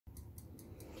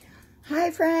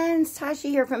Hi friends, Tasha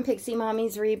here from Pixie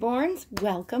Mommy's Reborns.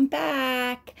 Welcome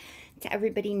back. To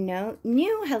everybody new,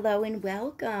 hello and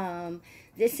welcome.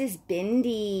 This is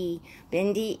Bindi.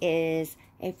 Bindi is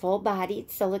a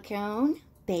full-bodied silicone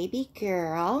baby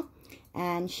girl,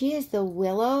 and she is the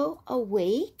Willow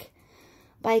Awake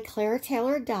by Claire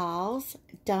Taylor Dolls,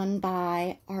 done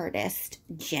by artist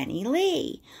Jenny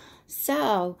Lee.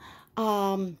 So,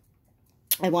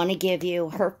 I want to give you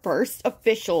her first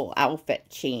official outfit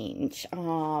change.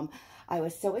 I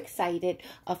was so excited.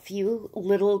 A few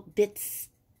little bits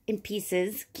and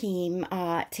pieces came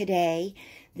today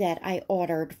that I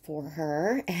ordered for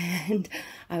her, and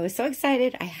I was so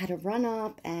excited. I had to run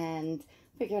up and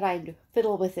figured I'd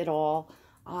fiddle with it all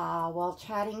while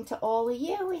chatting to all of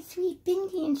you with sweet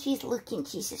Bindi, and she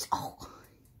says, oh,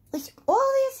 with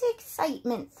all this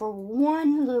excitement for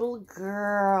one little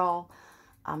girl.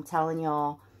 I'm telling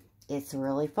y'all, it's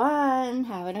really fun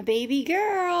having a baby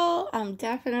girl. I'm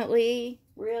definitely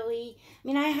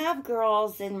I have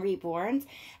girls and reborns,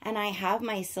 and I have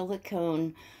my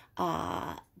silicone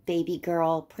baby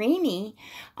girl preemie,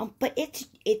 but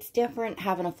it's different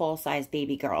having a full-size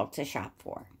baby girl to shop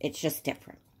for. It's just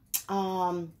different.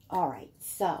 All right,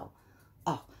 so,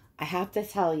 I have to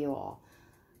tell you all,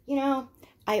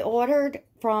 I ordered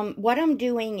from, what I'm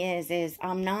doing is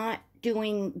I'm not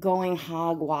going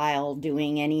hog wild,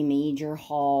 doing any major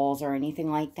hauls or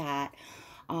anything like that.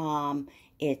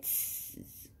 It's,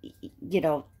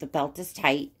 the belt is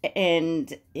tight,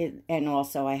 and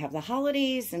also I have the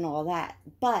holidays and all that,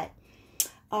 but,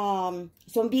 so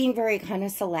I'm being very kind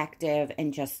of selective,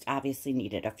 and just obviously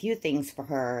needed a few things for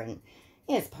her, and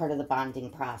it's part of the bonding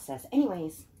process.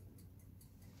 Anyways,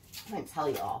 I'm going to tell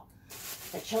you all,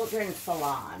 the Children's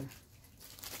Salon.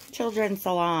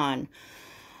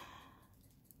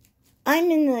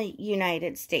 I'm in the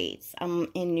United States. I'm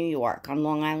in New York, on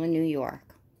Long Island, New York.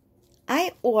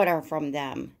 I order from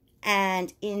them,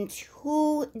 and in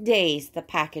 2 days, the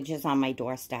package is on my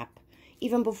doorstep,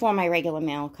 even before my regular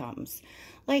mail comes.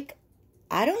 Like,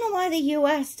 I don't know why the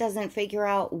U.S. doesn't figure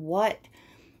out what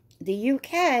the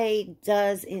U.K.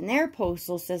 does in their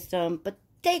postal system, but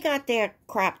they got their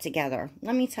crap together,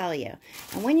 let me tell you.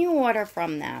 And when you order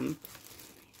from them,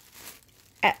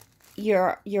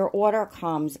 your order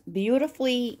comes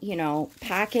beautifully,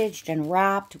 packaged and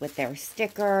wrapped with their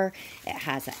sticker. It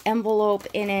has an envelope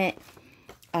in it.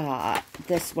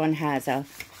 This one has a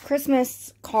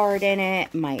Christmas card in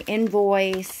it, my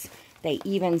invoice. They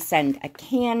even send a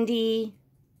candy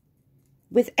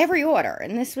with every order.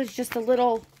 And this was just a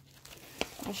little,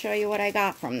 I'll show you what I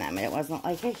got from them. It wasn't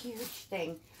like a huge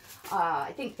thing.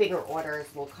 I think bigger orders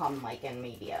will come like in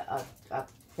maybe a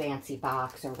fancy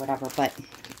box or whatever, but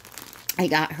I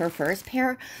got her first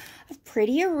pair of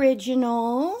pretty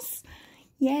originals.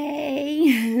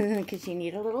 Yay! Because she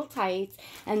needed little tights.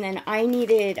 And then I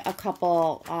needed a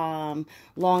couple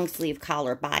long sleeve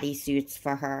collar bodysuits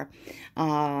for her.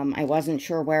 I wasn't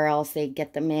sure where else they'd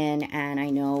get them in, and I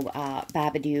know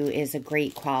Babidu is a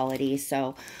great quality,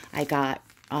 so I got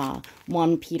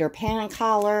one Peter Pan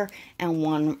collar and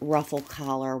one ruffle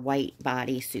collar white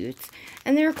bodysuits.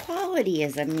 And their quality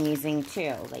is amazing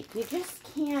too. Like, you just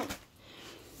can't.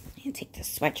 I can take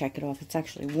this sweat jacket off. It's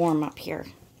actually warm up here.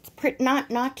 It's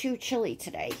not too chilly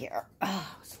today here.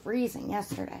 Oh, it was freezing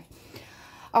yesterday.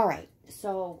 All right.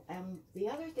 So, the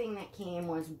other thing that came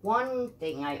was one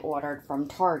thing I ordered from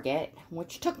Target,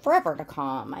 which took forever to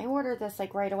come. I ordered this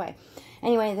like right away.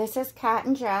 Anyway, this is Cat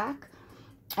and Jack,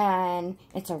 and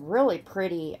it's a really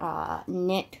pretty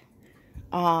knit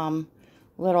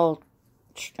little,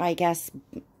 I guess,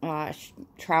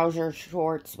 trouser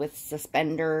shorts with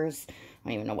suspenders. I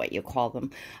don't even know what you call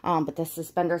them. But the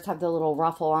suspenders have the little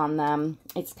ruffle on them.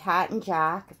 It's Cat and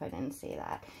Jack, if I didn't say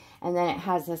that. And then it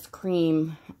has this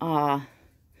cream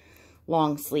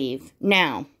long sleeve.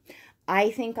 Now, I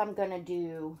think I'm going to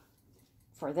do,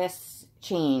 for this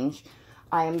change,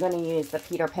 I am going to use the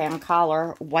Peter Pan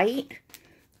collar white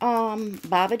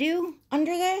Babidu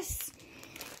under this.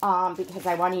 Because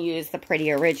I want to use the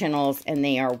pretty originals, and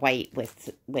they are white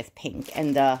with pink.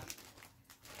 And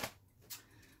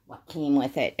what came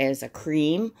with it is a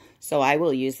cream, so I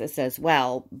will use this as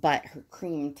well. But her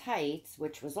cream tights,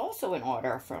 which was also an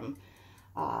order from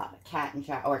Cat and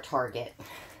Jack or Target,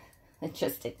 it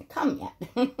just didn't come yet.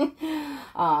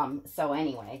 So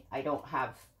anyway, I don't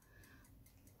have.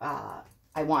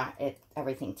 I want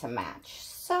everything to match.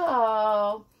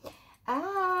 So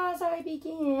as I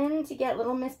begin to get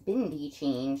little Miss Bindi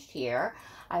changed here,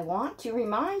 I want to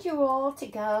remind you all to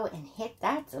go and hit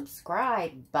that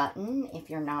subscribe button if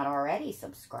you're not already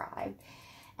subscribed,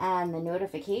 and the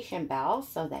notification bell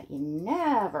so that you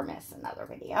never miss another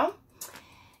video.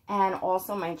 And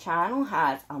also my channel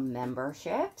has a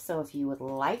membership. So if you would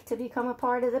like to become a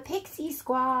part of the Pixie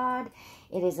Squad,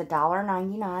 it is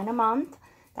 $1.99 a month.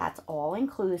 That's all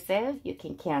inclusive. You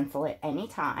can cancel it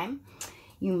anytime.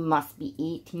 You must be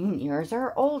 18 years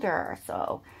or older.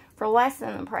 So for less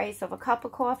than the price of a cup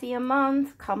of coffee a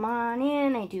month, come on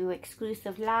in. I do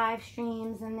exclusive live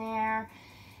streams in there.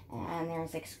 And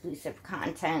there's exclusive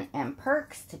content and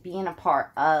perks to being a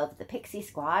part of the Pixie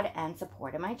Squad and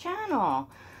supporting my channel.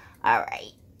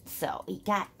 Alright, so we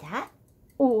got that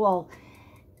all.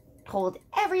 Told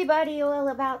everybody all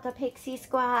about the Pixie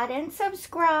Squad and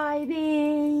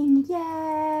subscribing.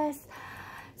 Yes.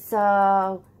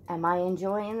 So, am I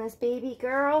enjoying this baby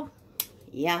girl?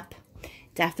 Yep.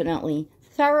 Definitely.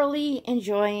 Thoroughly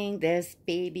enjoying this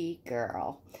baby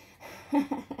girl.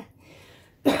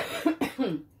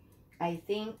 I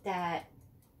think that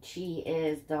she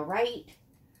is the right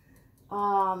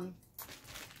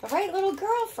little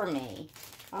girl for me.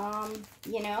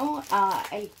 You know,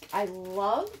 I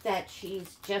love that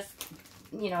she's just,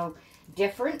 you know,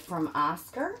 different from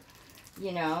Oscar.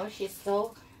 You know, she's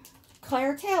still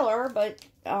Claire Taylor, but,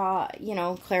 you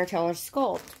know, Claire Taylor's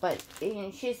sculpt. But, you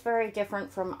know, she's very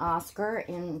different from Oscar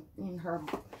in her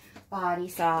body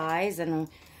size. And,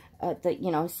 you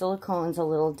know, Silicone's a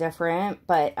little different.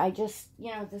 But I just,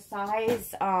 you know, the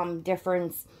size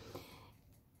difference,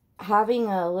 having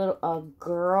a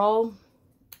girl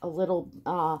a little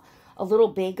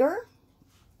bigger,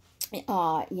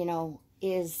 you know,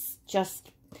 is just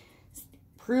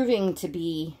proving to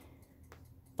be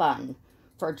fun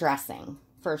for dressing,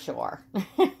 for sure.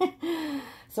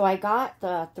 So I got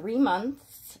the 3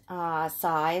 months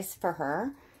size for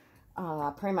her.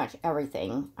 Pretty much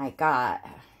everything I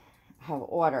have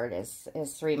ordered is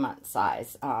 3 month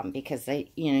size, because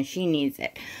you know, she needs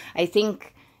it. I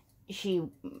think she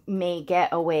may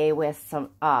get away with some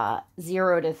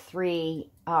 0 to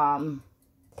 3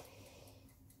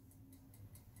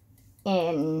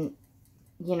 in,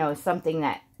 you know, something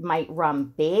that might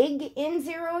run big in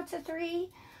 0 to 3.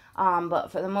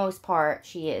 But for the most part,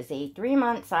 she is a 3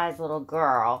 month size little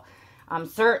girl.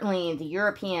 Certainly the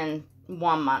European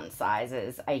 1 month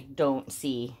sizes, I don't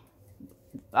see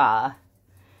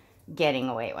getting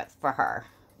away with for her.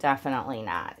 Definitely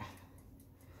not.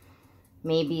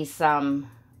 Maybe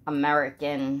some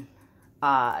American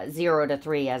 0 to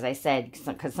 3, as I said,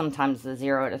 because sometimes the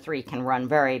 0 to 3 can run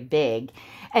very big.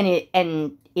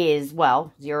 And is,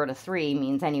 well, 0 to 3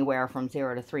 means anywhere from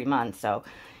 0 to 3 months. So,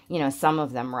 you know, some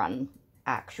of them run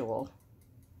actual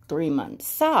 3 month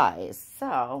size.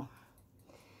 So,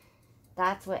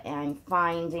 that's what I'm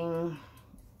finding.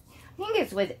 I think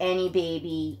it's with any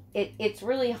baby. It's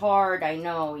really hard, I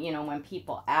know, you know, when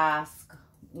people ask,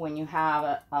 when you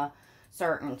have a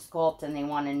certain sculpt and they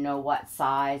want to know what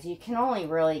size, you can only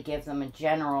really give them a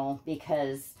general,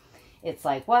 because it's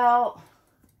like, well,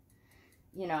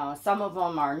 you know, some of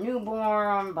them are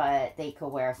newborn, but they could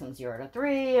wear some 0 to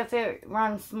 3 if it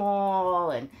runs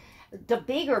small. And the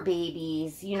bigger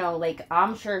babies, you know, like,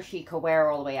 I'm sure she could wear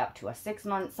all the way up to a 6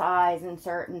 month size in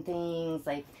certain things.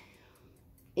 Like,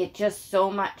 it just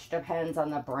so much depends on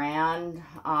the brand.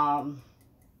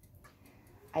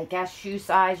 I guess shoe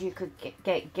size, you could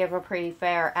give a pretty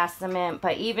fair estimate.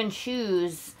 But even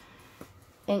shoes,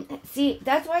 and see,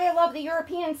 that's why I love the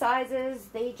European sizes.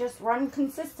 They just run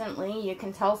consistently. You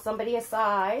can tell somebody a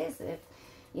size. If,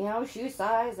 you know, shoe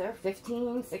size, they're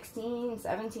 15, 16,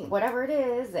 17, whatever it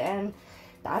is. And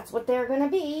that's what they're going to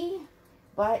be.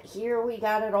 But here we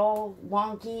got it all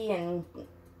wonky and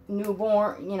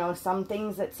newborn. You know, some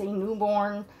things that say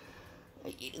newborn.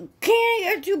 Can't,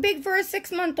 you're too big for a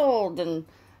 6 month old. And,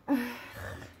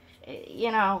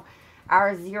 you know,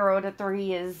 our 0 to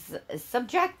 3 is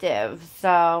subjective.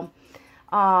 So,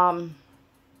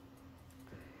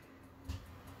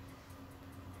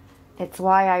 it's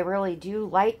why I really do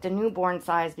like the newborn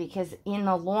size, because in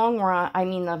the long run, I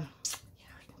mean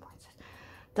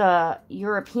the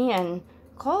European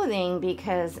clothing,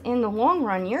 because in the long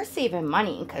run, you're saving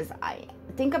money. Because I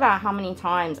think about how many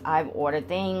times I've ordered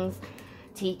things,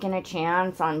 taken a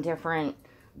chance on different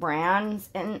brands,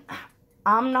 and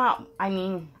I'm not, I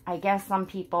mean, I guess some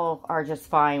people are just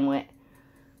fine with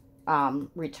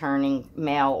returning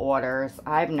mail orders.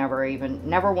 I've never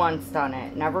once done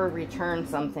it. Never returned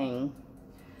something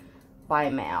by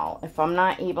mail. If I'm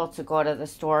not able to go to the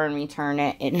store and return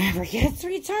it, it never gets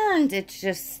returned. It's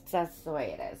just, that's the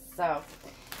way it is. So,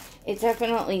 it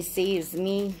definitely saves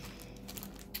me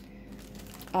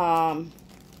and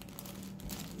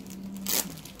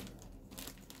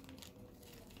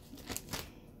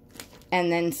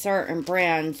then certain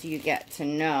brands, you get to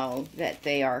know that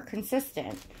they are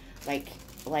consistent. Like,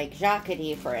 like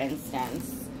Jacquerie, for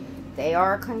instance, they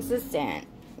are consistent.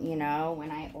 You know,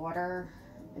 when I order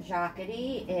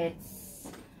Jacquerie, it's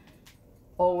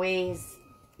always,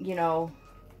 you know,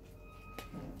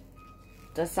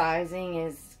 the sizing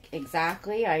is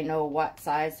exactly, I know what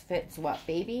size fits what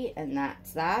baby, and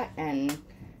that's that, and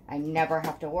I never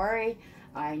have to worry.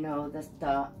 I know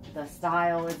the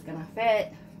style is gonna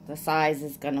fit, the size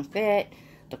is gonna fit,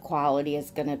 the quality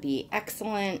is gonna be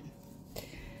excellent.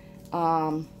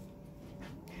 Well,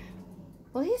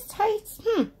 these tights,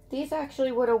 these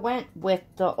actually would have went with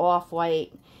the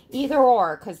off-white, either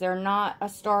or, because they're not a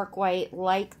stark white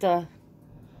like the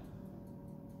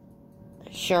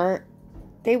shirt.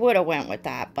 They would have went with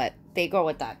that, but they go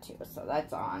with that too, so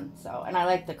that's on. So, and I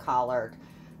like the collared.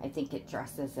 I think it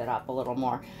dresses it up a little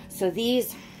more. So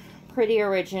these Pretty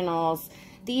Originals,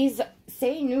 these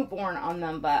say newborn on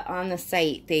them, but on the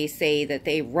site they say that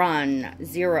they run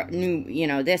you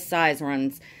know, this size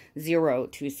runs 0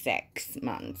 to 6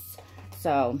 months.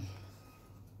 So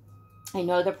I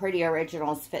know the Pretty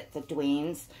Originals fit the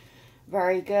Dwaynes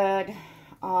very good.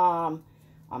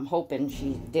 I'm hoping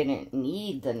she didn't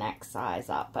need the next size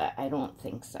up, but I don't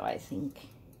think so. I think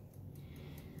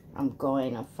I'm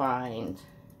going to find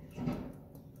a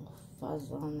fuzz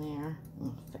on there.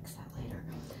 I'll fix that later.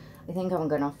 I think I'm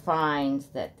going to find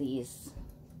that these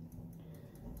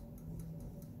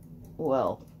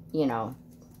will, you know,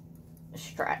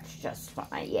 stretch just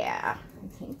fine. Yeah, I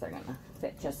think they're going to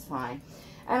fit just fine.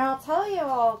 And I'll tell you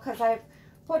all, because I've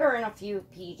put her in a few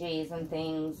PJs and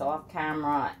things off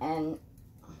camera, and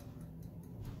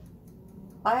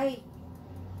I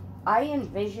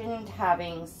envisioned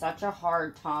having such a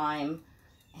hard time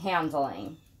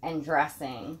handling and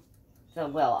dressing the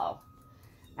Willow.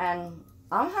 And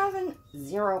I'm having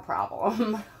zero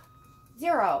problem.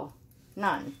 Zero.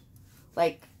 None.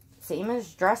 Like, same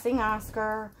as dressing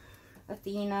Oscar,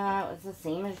 Athena. It was the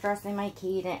same as dressing my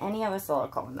Kate and any other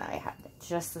silicone that I had. It's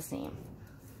just the same.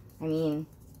 I mean,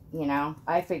 you know,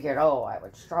 I figured, oh, I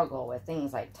would struggle with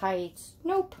things like tights.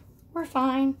 Nope. We're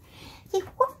fine. Yeah,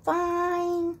 we're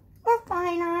fine. We're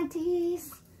fine,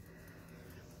 aunties.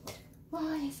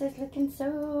 Oh, this is looking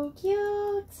so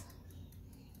cute.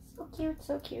 So cute,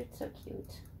 so cute, so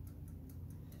cute.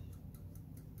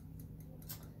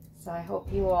 So I hope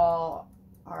you all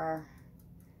are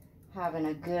having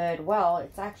a good, well,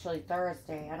 it's actually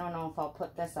Thursday. I don't know if I'll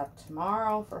put this up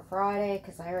tomorrow for Friday,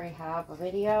 because I already have a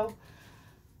video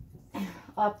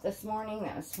up this morning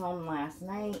that was filmed last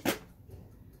night.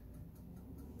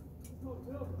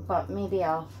 But maybe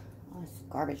oh, this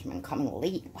garbage man coming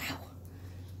late. Wow.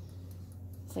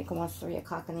 It's like almost 3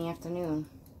 o'clock in the afternoon.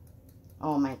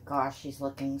 Oh my gosh, she's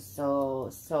looking so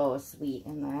sweet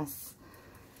in this.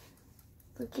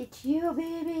 Look at you,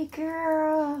 baby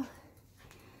girl.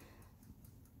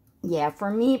 Yeah,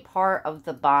 for me, part of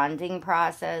the bonding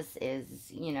process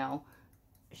is, you know,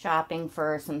 shopping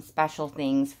for some special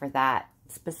things for that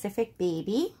specific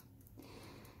baby.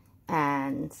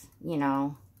 And, you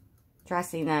know,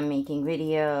 dressing them, making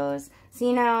videos.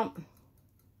 See, now,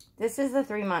 this is the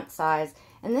 3-month size,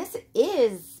 and this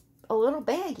is a little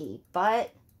baggy,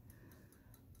 but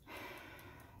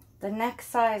the next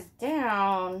size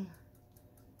down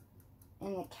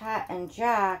in the Cat and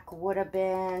Jack would have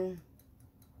been,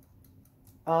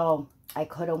 oh, I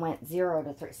could have went 0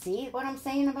 to 3. See what I'm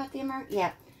saying about the American?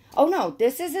 Yeah. Oh, no,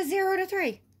 this is a 0 to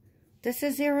 3. This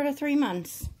is 0 to 3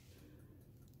 months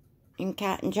in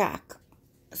Cat and Jack.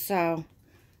 So,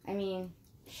 I mean,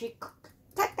 she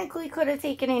technically could have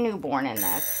taken a newborn in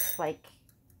this. Like,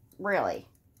 really.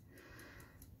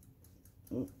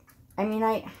 I mean,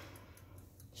 I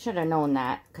should have known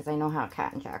that, because I know how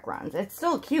Cat and Jack runs. It's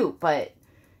still cute, but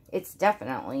it's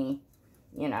definitely,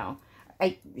 you know,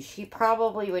 she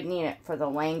probably would need it for the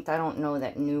length. I don't know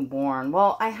that newborn.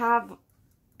 Well, I have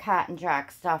Cat and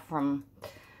Jack stuff from,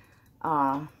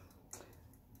 for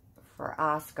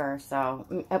Oscar, so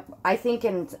I think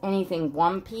in anything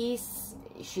one piece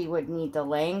she would need the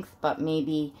length, but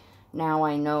maybe now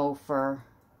I know for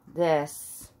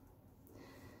this.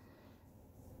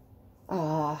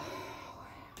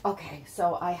 Okay,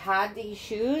 so I had these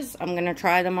shoes. I'm gonna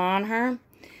try them on her.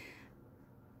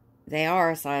 They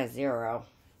are a size 0,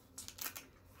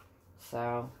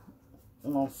 so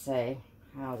we'll see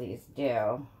how these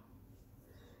do.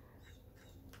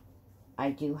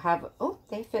 I do have, oh,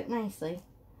 they fit nicely.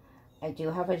 I do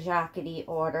have a Jacquerie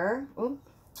order. Oh,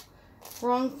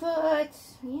 wrong foot.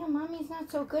 Yeah, mommy's not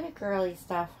so good at girly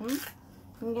stuff,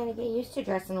 I'm gonna get used to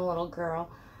dressing a little girl.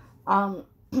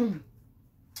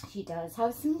 She does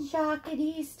have some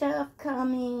Jacquerie stuff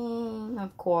coming,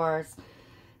 of course.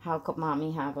 How could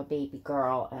mommy have a baby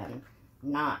girl and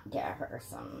not get her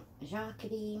some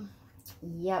jackety.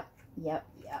 Yep.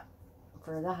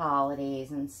 For the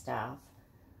holidays and stuff.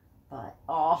 But,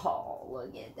 oh,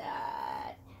 look at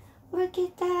that. Look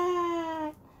at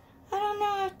that. I don't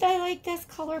know if I like this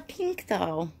color pink,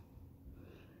 though.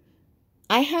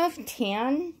 I have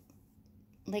tan,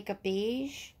 like a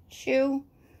beige shoe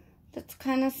that's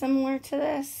kind of similar to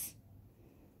this.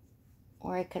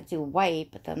 Or I could do white,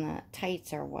 but then the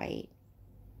tights are white.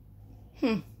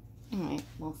 Alright,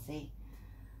 we'll see.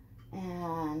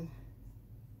 And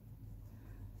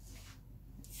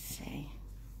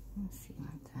let's see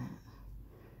like that.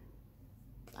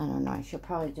 I don't know, I should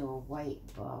probably do a white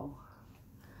bow.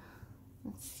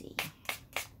 Let's see.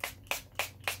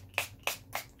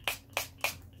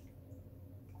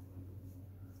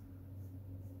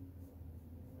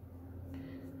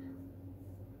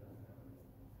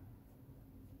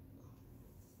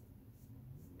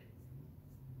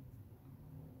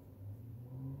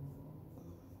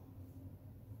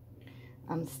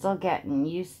 I'm still getting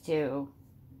used to,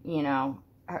 you know,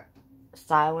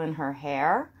 styling her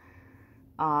hair.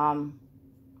 I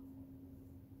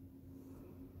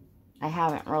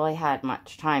haven't really had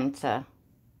much time to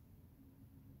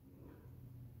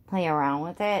play around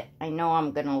with it. I know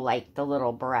I'm going to like the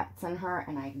little barrettes in her,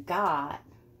 and I got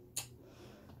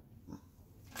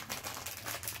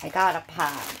a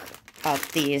pack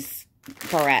of these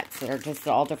barrettes that are just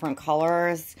all different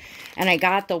colors, and I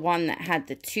got the one that had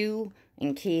the two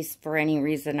in case for any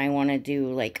reason I want to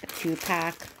do like a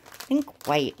 2-pack. I think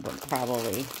white would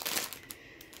probably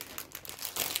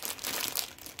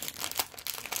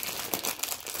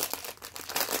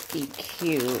be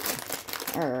cute.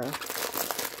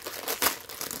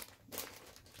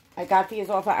 I got these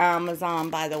off of Amazon,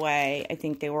 by the way. I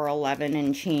think they were $11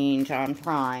 and change on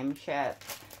Prime ship,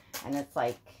 and it's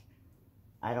like,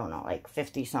 I don't know, like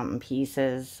 50-something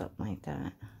pieces, something like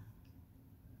that.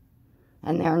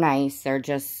 And they're nice. They're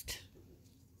just,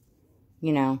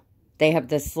 you know, they have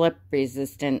the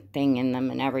slip-resistant thing in them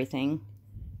and everything.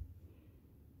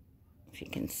 If you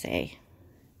can see.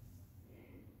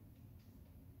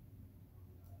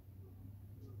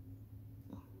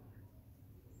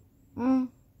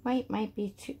 White might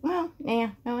be too, well,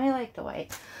 yeah, no, I like the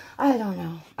white. I don't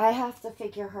know. I have to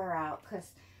figure her out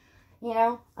because, you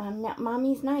know,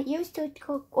 Mommy's not used to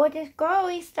all this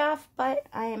girly stuff, but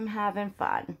I am having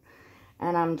fun.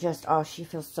 And I'm just, oh, she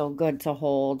feels so good to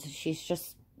hold. She's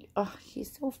just, oh,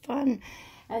 she's so fun.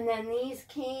 And then these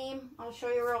came, I'll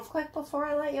show you real quick before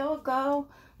I let you all go.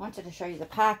 I wanted to show you the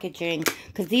packaging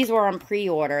because these were on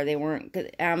pre-order. They weren't,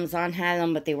 Amazon had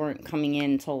them, but they weren't coming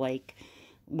in till like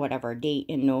whatever date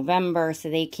in November. So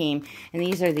they came, and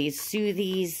these are these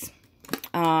Soothies.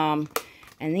 And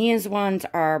these ones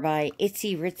are by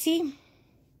Itsy Ritzy.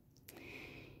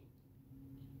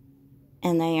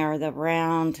 And they are the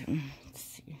round,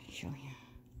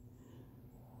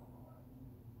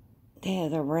 they're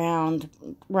the round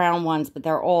ones, but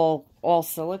they're all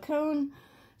silicone.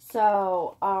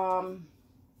 So,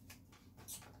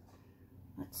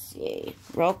 let's see.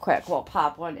 Real quick, we'll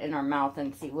pop one in our mouth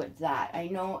and see what's that. I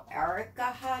know Erica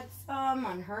had some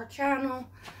on her channel.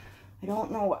 I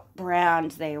don't know what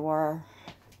brand they were.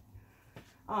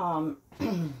 But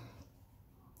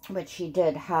she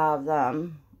did have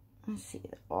them. Let's see,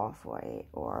 the off-white,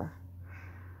 or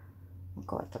we'll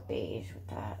go with the beige with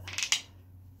that.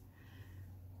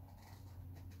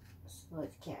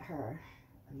 Let's get her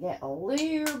a little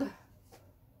lube.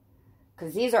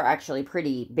 Because these are actually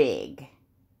pretty big.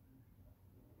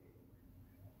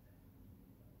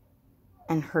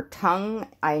 And her tongue,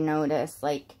 I noticed,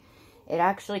 like, it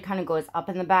actually kind of goes up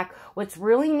in the back. What's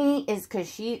really neat is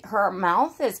because her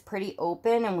mouth is pretty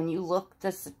open. And when you look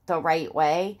the right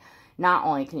way, not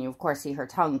only can you, of course, see her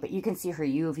tongue, but you can see her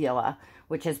uvula,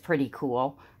 which is pretty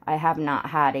cool. I have not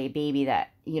had a baby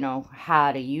that, you know,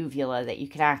 had a uvula that you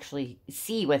can actually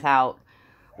see without,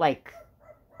 like,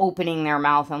 opening their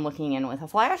mouth and looking in with a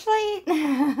flashlight.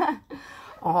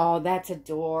 Oh, that's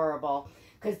adorable.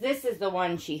 Because this is the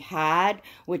one she had,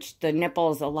 which the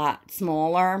nipple is a lot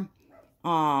smaller.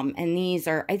 And these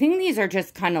are, I think these are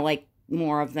just kind of like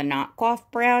more of the knockoff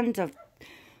brand of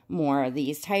more of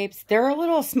these types. They're a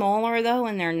little smaller, though,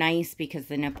 and they're nice because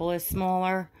the nipple is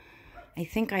smaller. I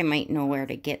think I might know where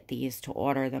to get these to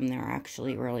order them. They're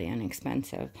actually really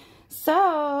inexpensive.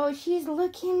 So, she's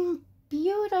looking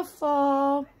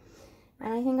beautiful.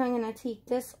 And I think I'm going to take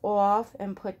this off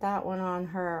and put that one on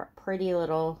her pretty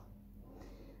little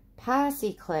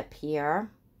passy clip here.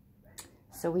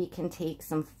 So we can take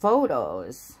some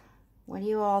photos. What do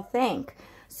you all think?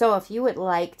 So if you would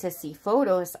like to see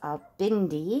photos of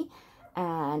Bindi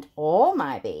and all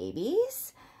my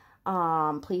babies,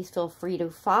 Please feel free to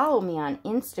follow me on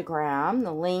Instagram.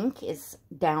 The link is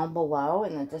down below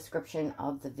in the description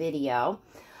of the video.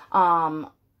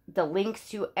 The links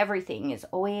to everything is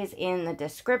always in the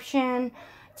description.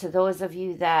 To those of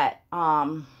you that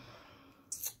don't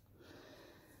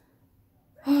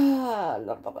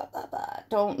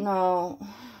know,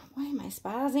 why am I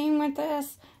spazzing with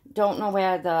this? Don't know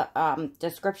where the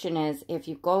description is. If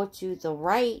you go to the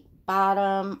right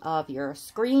bottom of your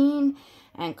screen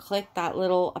and click that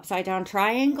little upside down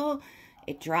triangle,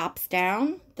 it drops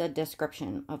down the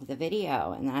description of the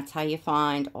video, and that's how you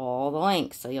find all the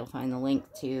links. So you'll find the link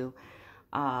to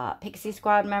Pixie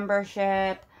Squad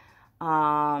membership,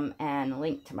 and a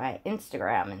link to my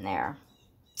Instagram in there.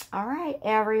 All right,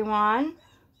 everyone.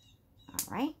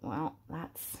 All right, well,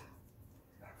 that's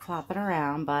flopping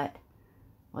around, but,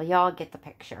 well, y'all get the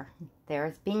picture.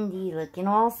 There's Bindi looking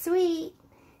all sweet.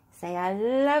 Say, I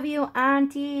love you,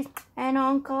 aunties and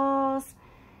uncles.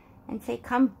 And say,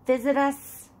 come visit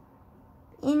us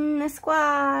in the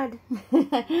squad.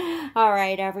 All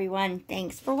right, everyone.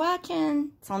 Thanks for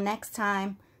watching. Till next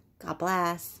time. God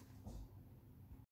bless.